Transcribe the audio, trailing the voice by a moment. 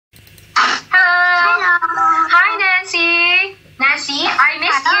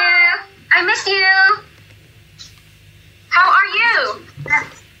missed you. How are you?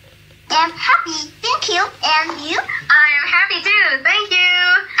 I'm happy, thank you. And you? I am happy too, thank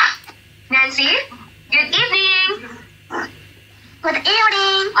you. Nancy, good evening. Good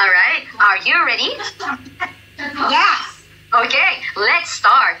evening. All right, are you ready? Yes. Okay, let's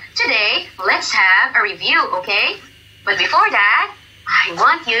start. Today, let's have a review, okay? But before that, I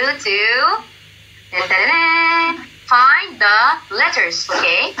want you to find the letters,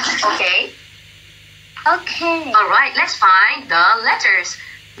 okay? Okay? Okay. All right, let's find the letters.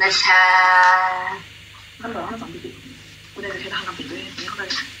 Let's have...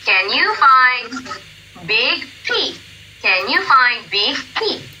 Can you find big P? Can you find big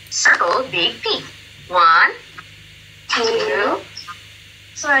P? Circle big P. 1, 2.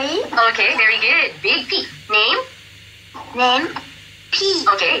 3. Okay, very good. Big P. Name? Name P.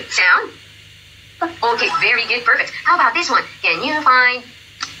 Okay, sound? Okay, very good, perfect. How about this one? Can you find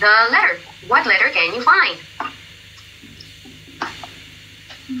the letter? What letter can you find?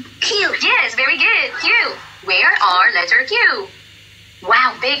 Q. Yes, very good. Q. Where are letter Q?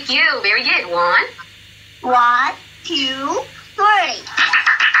 Wow, big Q. Very good. 1. 1, 2, 3.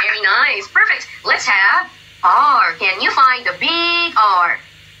 Very nice. Perfect. Let's have R. Can you find the big R?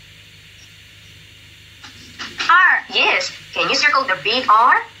 R. Yes. Can you circle the big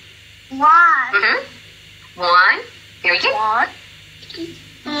R? 1. 1. Very good. 1,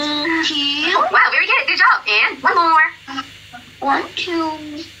 2. Wow, very good. Good job. And one more. 1,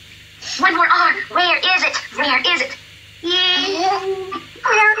 2. One more R. Where is it? Where is it?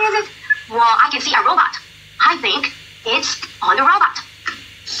 Where is it? Well, I can see a robot. I think it's on the robot.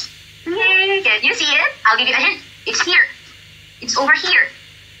 Can you see it? I'll give you a hint. It's here. It's over here.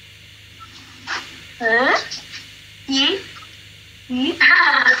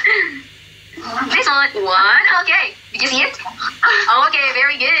 This one. 1. Okay. Did you see it? Okay,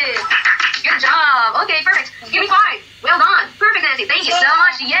 very good. Good job. Okay, perfect. Give me 5. Well done. Perfect, Nancy. Thank you so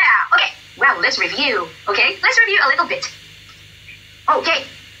much. Yeah. Okay. Well, let's review. Okay, let's review a little bit. Okay.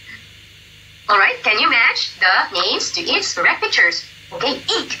 All right. Can you match the names to its correct pictures? Okay.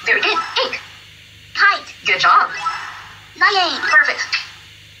 Ink. Very good. Ink. Kite. Good job. Lion. Perfect.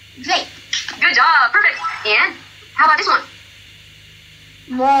 Grape. Good job. Perfect. And how about this one?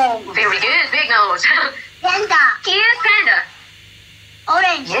 Mole. Very good. Big nose. Panda. Cute panda.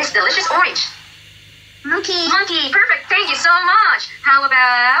 Orange. Yes, delicious orange. Monkey. Monkey. Perfect. Thank you so much. How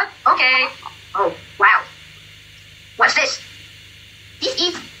about... Okay. Oh, wow. What's this? This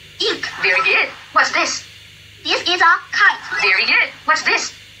is ink. Very good. What's this? This is a kite. Very good. What's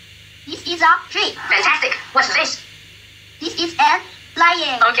this? This is a tree. Fantastic. What's this? This is a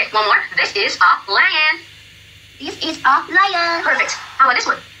lion. Okay, one more. This is a lion. This is a lion. Perfect. How about this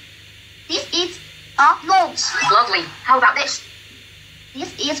one? This is a rose. Lovely. How about this?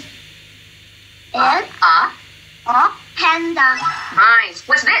 This is a panda. Nice.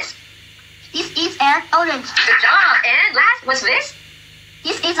 What's this? This is an orange. Good job. And last, what's this?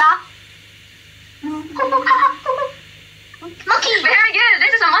 This is a monkey. Very good.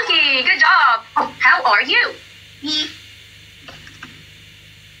 This is a monkey. Good job. Oh, how are you? Me.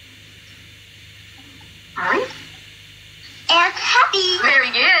 Hi. And happy.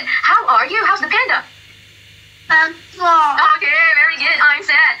 Very good. How are you? How's the panda? And floor. Okay, very good. I'm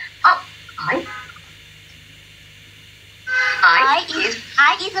sad. Oh, I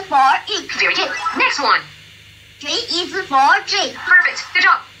I is for ink. very good. Next one. J is for tree. Perfect. Good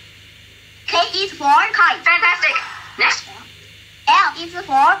job. K is for kite. Fantastic. Next. L is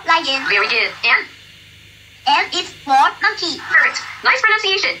for lion. Very good. And N is for monkey. perfect. Nice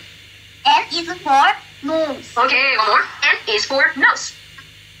pronunciation. N is for nose. Okay, one more. N is for nose.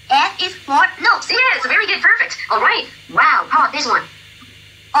 N is for nose. Yes, very good. Perfect. All right. Wow. How about this one?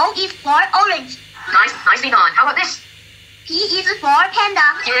 O is for orange. Nice. Nicely done. How about this? P is for panda.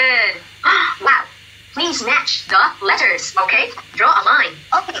 Good. Wow. Please match the letters. Okay. Draw a line.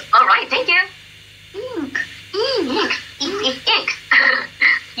 Okay. All right. Thank you. Ink. Ink. Ink.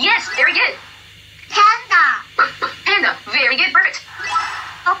 Yes, very good. Panda. Panda. Very good. Perfect.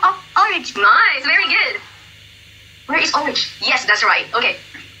 Orange. Nice. Very good. Where is orange? Yes, that's right. Okay.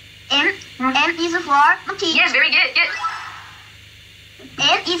 M is for monkey. Yes, very good. Good.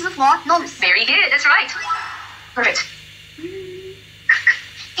 N is for nose. Very good. That's right. Perfect.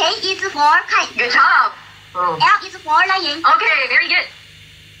 K is for kite. Good job. Oh. L is for lion. Okay, very good.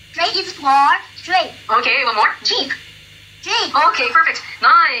 J is for tree. Okay, one more. Jeep. J. Okay, perfect.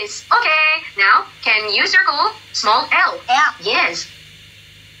 Nice. Okay, now can you circle small L? L. Yes.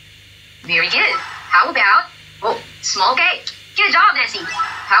 Very good. How about small K? Good job, Nancy.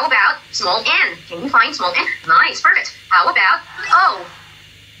 How about small n? Can you find small n? Nice, perfect. How about O?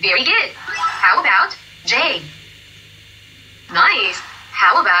 Very good. How about J? Nice.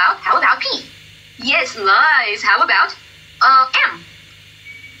 How about P? Yes, nice. How about M?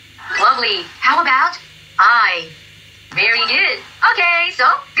 Lovely. How about I? Very good. Okay, so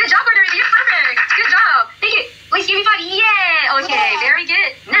good job for the review. Perfect. Good job. Thank you. Please give me 5. Yeah. Okay, very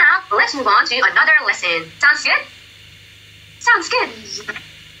good. Now let's move on to another lesson. Sounds good? Sounds good.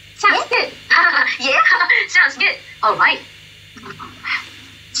 Sounds good. Yeah, sounds good. All right.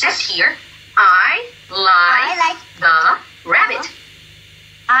 Says here, I like the rabbit.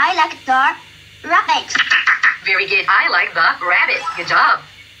 I like the rabbit. Very good. I like the rabbit. Good job.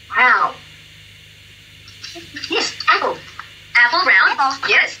 Wow. Yes, apple. Apple round. Apple.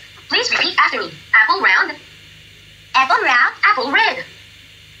 Yes. Please repeat after me. Apple round. Apple round. Apple red.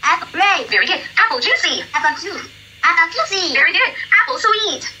 Apple red. Very good. Apple juicy. Apple juice. Apple juicy. Very good. Apple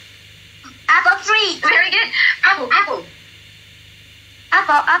sweet. Apple sweet. Very good. Apple. Apple.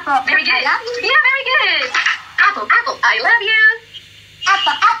 Very good. I love you. Yeah, very good. Apple. I love you.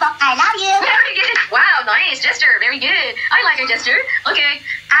 Apple. I love you. Very good. Wow, nice gesture. Very good. I like your gesture. Okay.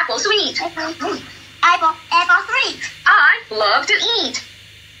 Apple sweet. Apple sweet. I love to eat.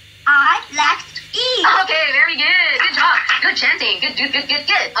 I like to eat. Okay, very good. Good job. Good chanting. Good.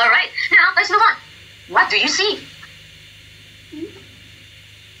 All right. Now let's move on. What do you see?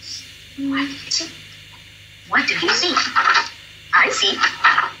 What do you see? I see.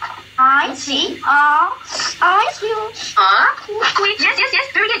 I see. Queen. Yes.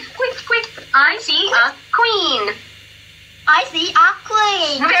 Very good. Quick. I see a queen. I see a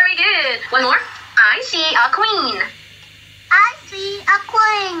queen. Very good. One more. I see a queen. I see a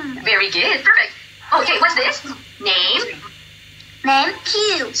queen. Very good. Perfect. Okay, what's this? Name. Name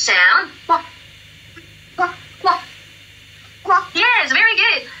Q. Sound. Quack. Yes, very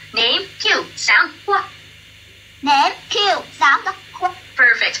good. Name Q. Sound. Quack. Name Q. Sound.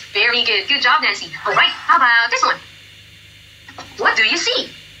 Perfect. Very good. Good job, Nancy. All right. How about this one? What do you see?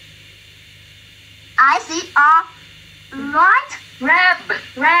 I see a Rabbit.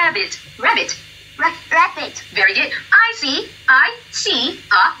 rabbit. Very good. I see a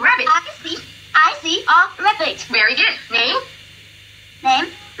rabbit. I see a rabbit. Very good. Name Name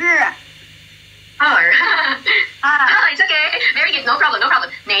R. It's okay. Very good. No problem.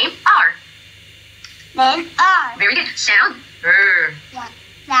 Name R. Name R. Very good. Sound R.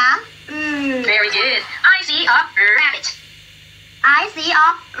 Sound Very good. I see a rabbit. I see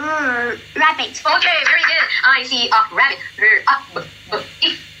a rabbit. Okay, very good. I see a rabbit.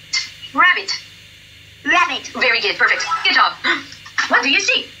 Rabbit. Rabbit. Very good. Perfect. Good job. What do you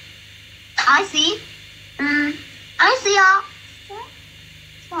see? I see a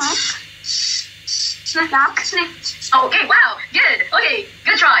Snake. Okay, wow. Good. Okay,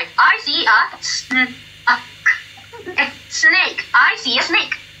 good try. I see a snake. I see a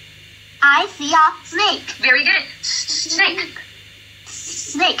snake. I see a snake. Very good. Snake.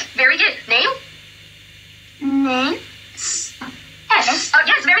 Very good. Name? Name S. Oh,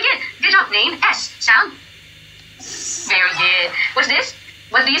 yes, very good. Good job. Name S. Sound? Very good. What's this?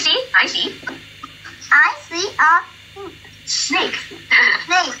 What do you see? I see a snake.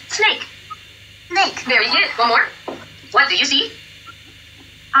 snake. Very good. One more. What do you see?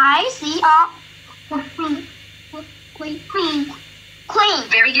 I see a queen.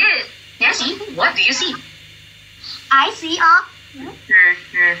 Very good. Nancy, what do you see? I see a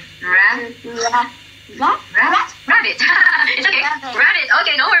Rabbit. It's okay. Rabbit.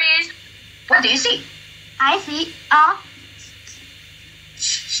 Okay, no worries. What do you see? I see a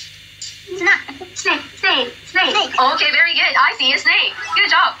Snake. Okay, very good. I see a snake. Good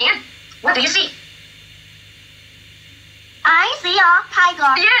job. And what do you see? I see a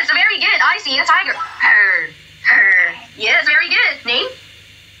tiger. Yes, very good. I see a tiger. Yes, very good. Name?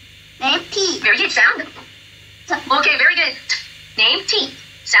 Name T. Very good. Sound? Okay, very good. Name T.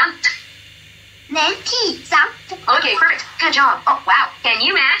 Sound? Name T. Sound. Okay, perfect. Good job. Oh, wow. Can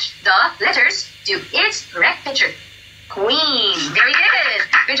you match the letters to its correct picture? Queen. Very good.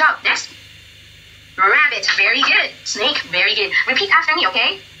 Good job. Next. Rabbit. Very good. Snake. Very good. Repeat after me,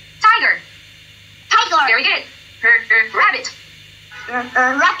 okay? Tiger. Very good. Rabbit.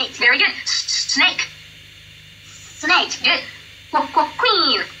 Rabbit. Very good. Snake. Good.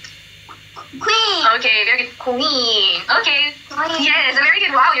 Queen. Okay, very good. Queen. Okay. Yes, very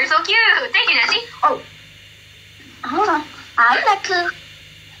good. Wow, you're so cute. Thank you, Nancy. Oh. I like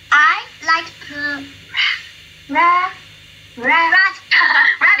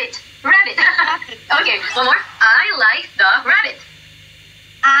Rabbit. Okay, one more. I like the rabbit.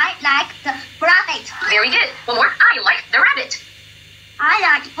 I like the rabbit. Very good. One more. I like the rabbit. I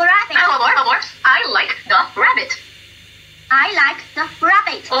like the rabbit. One more. I like the rabbit. I like the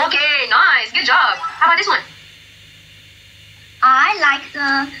rabbit. Okay, nice. Good job. How about this one? I like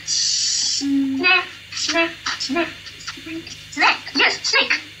the snake. Yes,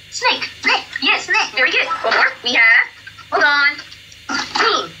 snake. Snake. Snake. Yes, Snake. very good. One more. We have, hold on.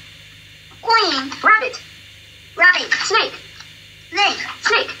 Queen. Queen. Rabbit. Rabbit. Snake. Snake.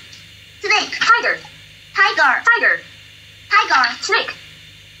 Snake. Snake. Tiger. Tiger. Tiger. Tiger. Snake.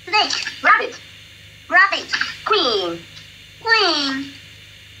 Snake. Rabbit. Rabbit. Queen. Queen.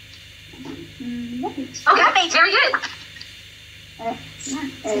 Okay, Rabbit. very good.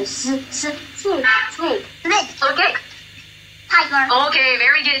 Snake. Okay. Tiger. Okay,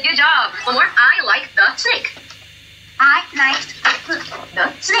 very good. Good job. One more. I like the snake. I like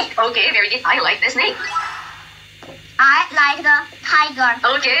The snake. Okay, very good. I like the snake. I like the tiger.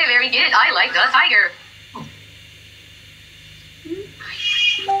 Okay, very good. I like the tiger.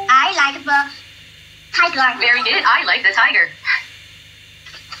 I like the tiger. Very good. I like the tiger.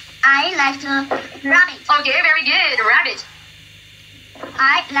 I like the rabbit. Okay, very good. Rabbit.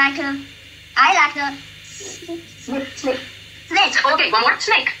 I like the snake. Okay, one more.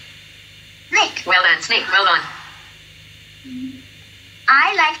 Snake. Snake. Well done. Snake. Well done.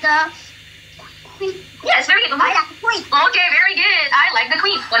 I like the queen. Yes, very good. One I more. like the queen. Okay, very good. I like the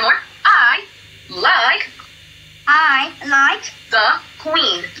queen. One more. I like the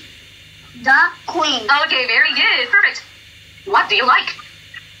queen. The queen. Okay, very good. Perfect. What do you like?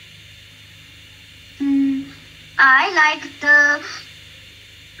 I like the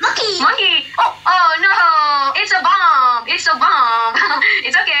monkey. Monkey. Oh no. It's a bomb. It's a bomb.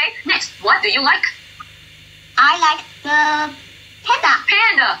 It's okay. Next, what do you like? I like the panda.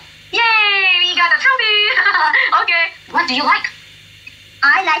 Panda. Yay, we got a trophy. Okay, what do you like?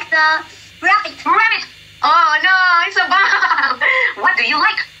 I like the rabbit. Rabbit. Oh no, it's a bomb. What do you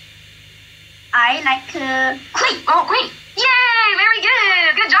like? I like queen. Oh, queen. Yay, very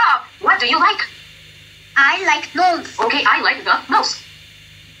good. Good job. What do you like? I like nose. Okay, I like the nose.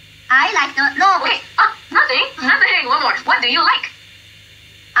 I like the nose. Okay, nothing. One more. What do you like?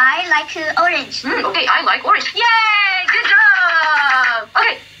 I like orange. Okay, I like orange. Yay, good job.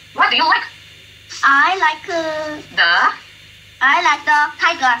 Okay, what do you like? I like The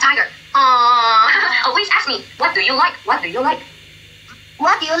tiger. tiger. Always ask me, what do you like? What do you like?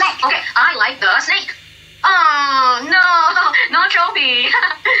 What do you like? Okay, I like the snake. Oh, no trophy.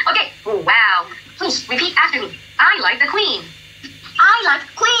 Okay, wow. Please repeat after me. I like the queen. I like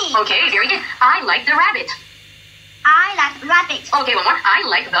queen. Okay, very good. I like the rabbit. I like rabbit. Okay, one more. I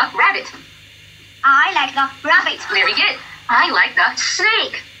like the rabbit. I like the rabbit. Very good. I like the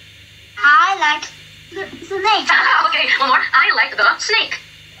snake. I like the snake. Okay, one more. I like the snake.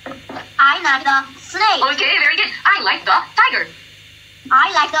 I like the snake. Okay, very good. I like the tiger.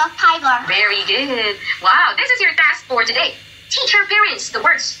 I like the tiger. Very good. Wow, this is your task for today. Teach your parents the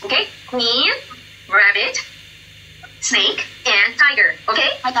words, okay? Queen, rabbit, snake, and tiger,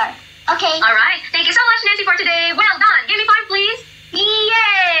 okay? Tiger. Okay. All right. Thank you so much, Nancy, for today. Well done. Give me 5, please.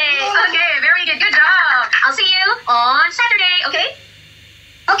 Yay! Okay, very good. Good job. I'll see you on Saturday, okay?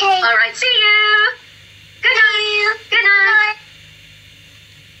 Okay. All right. See you.